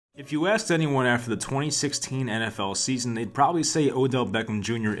If you asked anyone after the 2016 NFL season, they'd probably say Odell Beckham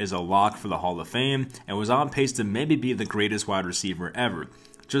Jr. is a lock for the Hall of Fame and was on pace to maybe be the greatest wide receiver ever.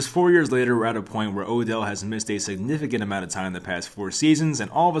 Just 4 years later, we're at a point where Odell has missed a significant amount of time in the past 4 seasons, and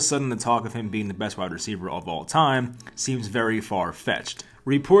all of a sudden the talk of him being the best wide receiver of all time seems very far-fetched.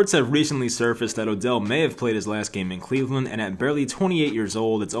 Reports have recently surfaced that Odell may have played his last game in Cleveland, and at barely 28 years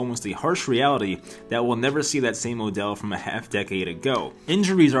old, it's almost a harsh reality that we'll never see that same Odell from a half-decade ago.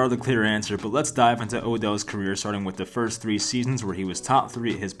 Injuries are the clear answer, but let's dive into Odell's career, starting with the first 3 seasons where he was top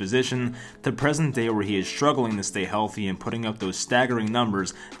 3 at his position, to present day where he is struggling to stay healthy and putting up those staggering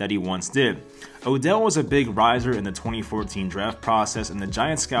numbers that he once did. Odell was a big riser in the 2014 draft process, and the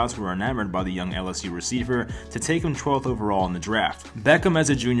Giants scouts were enamored by the young LSU receiver to take him 12th overall in the draft. Beckham as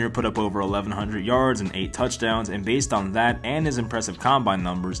a junior put up over 1,100 yards and 8 touchdowns, and based on that and his impressive combine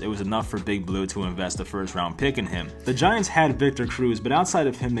numbers, it was enough for Big Blue to invest a first-round pick in him. The Giants had Victor Cruz, but outside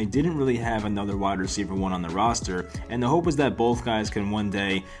of him, they didn't really have another wide receiver one on the roster, and the hope was that both guys can one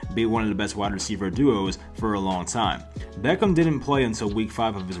day be one of the best wide receiver duos for a long time. Beckham didn't play until week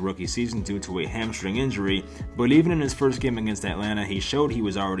 5 of his rookie season due to a hamstring injury, but even in his first game against Atlanta, he showed he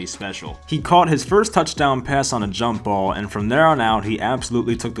was already special. He caught his first touchdown pass on a jump ball, and from there on out, he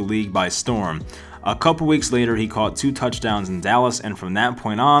absolutely took the league by storm. A couple weeks later, he caught 2 touchdowns in Dallas, and from that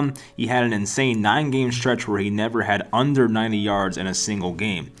point on, he had an insane 9-game stretch where he never had under 90 yards in a single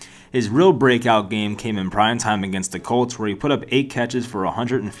game. His real breakout game came in primetime against the Colts, where he put up 8 catches for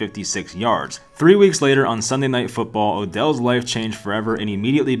 156 yards. 3 weeks later on Sunday Night Football, Odell's life changed forever and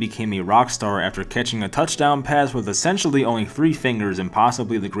immediately became a rock star after catching a touchdown pass with essentially only 3 fingers and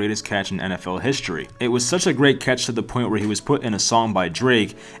possibly the greatest catch in NFL history. It was such a great catch to the point where he was put in a song by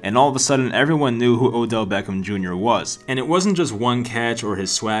Drake, and all of a sudden everyone knew who Odell Beckham Jr. was. And it wasn't just one catch or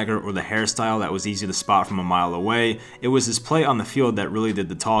his swagger or the hairstyle that was easy to spot from a mile away, it was his play on the field that really did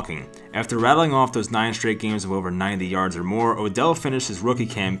the talking. After rattling off those 9 straight games of over 90 yards or more, Odell finished his rookie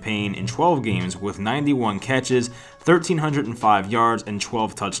campaign in 12 games with 91 catches, 1,305 yards, and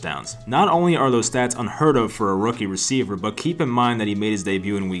 12 touchdowns. Not only are those stats unheard of for a rookie receiver, but keep in mind that he made his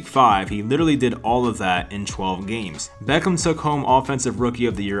debut in week 5. He literally did all of that in 12 games. Beckham took home Offensive Rookie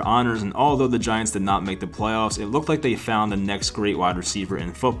of the Year honors, and although the Giants did not make the playoffs, it looked like they found the next great wide receiver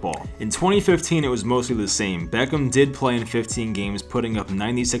in football. In 2015, it was mostly the same. Beckham did play in 15 games, putting up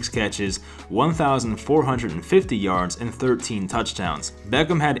 96 catches, 1,450 yards, and 13 touchdowns.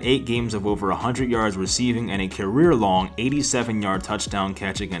 Beckham had 8 games of over 100 yards receiving and a career-long 87-yard touchdown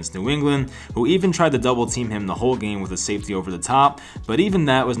catch against New England, who even tried to double-team him the whole game with a safety over the top, but even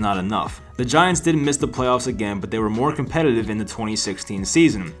that was not enough. The Giants didn't miss the playoffs again, but they were more competitive in the 2016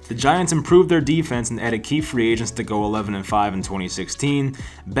 season. The Giants improved their defense and added key free agents to go 11-5 in 2016.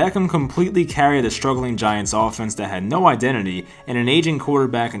 Beckham completely carried the struggling Giants offense that had no identity and an aging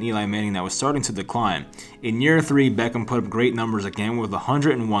quarterback in Eli Manning that was starting to decline. In year 3, Beckham put up great numbers again with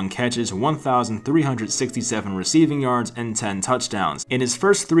 101 catches, 1,367 receiving yards, and 10 touchdowns. In his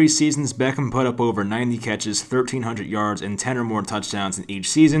first 3 seasons, Beckham put up over 90 catches, 1,300 yards, and 10 or more touchdowns in each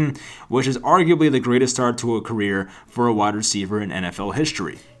season, which is arguably the greatest start to a career for a wide receiver in NFL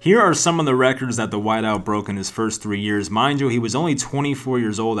history. Here are some of the records that the wideout broke in his first 3 years. Mind you, he was only 24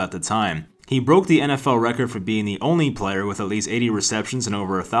 years old at the time. He broke the NFL record for being the only player with at least 80 receptions and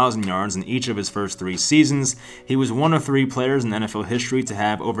over 1,000 yards in each of his first 3 seasons. He was one of 3 players in NFL history to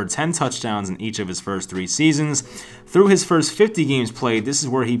have over 10 touchdowns in each of his first 3 seasons. Through his first 50 games played, this is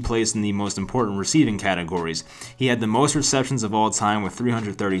where he placed in the most important receiving categories. He had the most receptions of all time with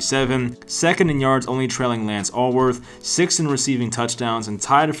 337, second in yards only trailing Lance Alworth, 6th in receiving touchdowns, and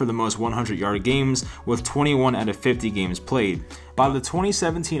tied for the most 100-yard games with 21 out of 50 games played. By the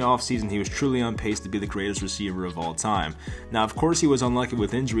 2017 offseason, he was truly on pace to be the greatest receiver of all time. Now, of course, he was unlucky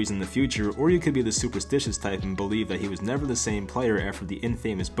with injuries in the future, or you could be the superstitious type and believe that he was never the same player after the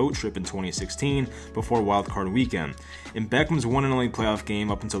infamous boat trip in 2016 before wildcard weekend. In Beckham's one and only playoff game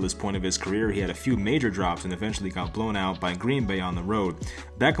up until this point of his career, he had a few major drops and eventually got blown out by Green Bay on the road.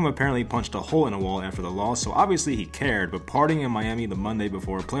 Beckham apparently punched a hole in a wall after the loss, so obviously he cared, but partying in Miami the Monday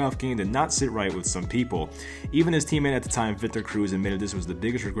before a playoff game did not sit right with some people. Even his teammate at the time, Victor Cruz, admitted this was the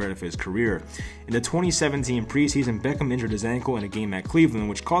biggest regret of his career. In the 2017 preseason, Beckham injured his ankle in a game at Cleveland,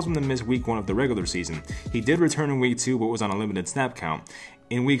 which caused him to miss week 1 of the regular season. He did return in week 2, but was on a limited snap count.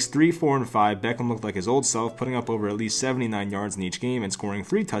 In weeks 3, 4, and 5, Beckham looked like his old self, putting up over at least 79 yards in each game and scoring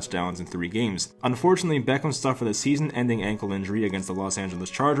 3 touchdowns in 3 games. Unfortunately, Beckham suffered a season-ending ankle injury against the Los Angeles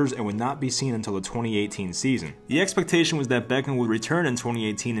Chargers and would not be seen until the 2018 season. The expectation was that Beckham would return in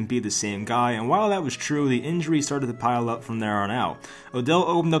 2018 and be the same guy, and while that was true, the injury started to pile up from there on out. Odell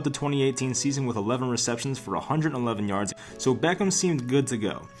opened up the 2018 season with 11 receptions for 111 yards, so Beckham seemed good to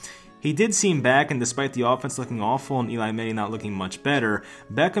go. He did seem back, and despite the offense looking awful and Eli Manning not looking much better,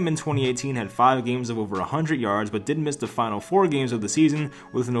 Beckham in 2018 had 5 games of over 100 yards but did miss the final 4 games of the season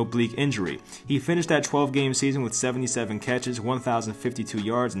with an oblique injury. He finished that 12-game season with 77 catches, 1,052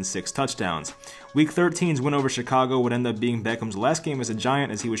 yards, and 6 touchdowns. Week 13's win over Chicago would end up being Beckham's last game as a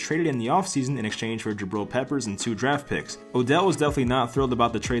Giant, as he was traded in the offseason in exchange for Jabril Peppers and 2 draft picks. Odell was definitely not thrilled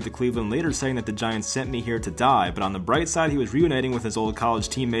about the trade to Cleveland, later saying that the Giants sent me here to die, but on the bright side, he was reuniting with his old college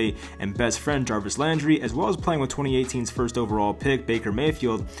teammate and best friend Jarvis Landry, as well as playing with 2018's first overall pick Baker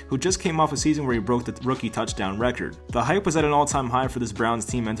Mayfield, who just came off a season where he broke the rookie touchdown record. The hype was at an all-time high for this Browns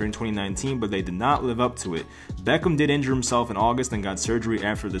team entering 2019, but they did not live up to it. Beckham did injure himself in August and got surgery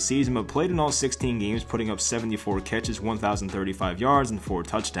after the season, but played in all 16 games, putting up 74 catches, 1,035 yards, and 4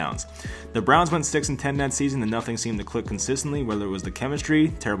 touchdowns. The Browns went 6-10 that season, and nothing seemed to click consistently, whether it was the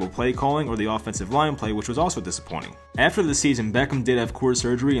chemistry, terrible play calling, or the offensive line play, which was also disappointing. After the season, Beckham did have core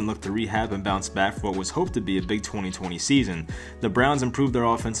surgery and looked to rehab and bounced back for what was hoped to be a big 2020 season. The Browns improved their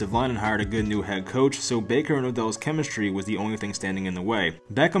offensive line and hired a good new head coach, so Baker and Odell's chemistry was the only thing standing in the way.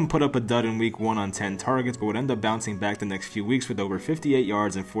 Beckham put up a dud in week 1 on 10 targets, but would end up bouncing back the next few weeks with over 58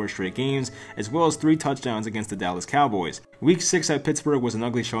 yards in 4 straight games, as well as 3 touchdowns against the Dallas Cowboys. Week 6 at Pittsburgh was an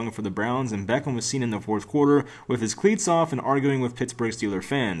ugly showing for the Browns, and Beckham was seen in the 4th quarter with his cleats off and arguing with Pittsburgh Steelers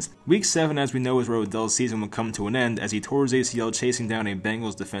fans. Week 7, as we know, is where Odell's season would come to an end, as he tore his ACL chasing down a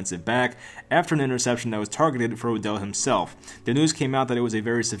Bengals defensive back after an interception that was targeted for Odell himself. The news came out that it was a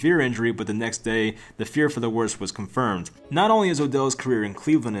very severe injury, but the next day, the fear for the worst was confirmed. Not only is Odell's career in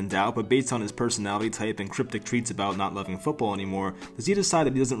Cleveland in doubt, but based on his personality type and cryptic tweets about not loving football anymore, does he decide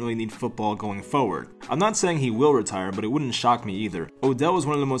that he doesn't really need football going forward? I'm not saying he will retire, but it wouldn't shock me either. Odell was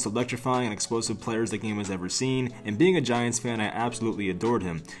one of the most electrifying and explosive players the game has ever seen, and being a Giants fan, I absolutely adored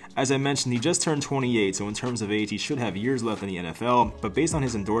him. As I mentioned, he just turned 28, so in terms of age, he should have years left in the NFL, but based on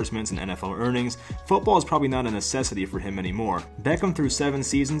his endorsements and NFL earnings, football is probably not a necessity for him anymore. Beckham through 7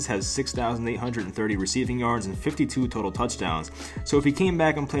 seasons has 6,830 receiving yards and 52 total touchdowns, so if he came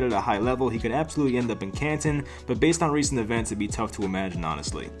back and played at a high level, he could absolutely end up in Canton, but based on recent events, it'd be tough to imagine,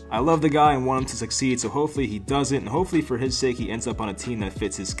 honestly. I love the guy and want him to succeed, so hopefully he does it, and hopefully for his sake he ends up on a team that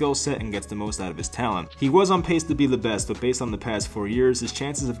fits his skill set and gets the most out of his talent. He was on pace to be the best, but based on the past 4 years, his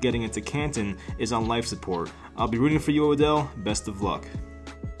chances of getting into Canton is on life support. I'll be rooting for you, Odell. Best of luck.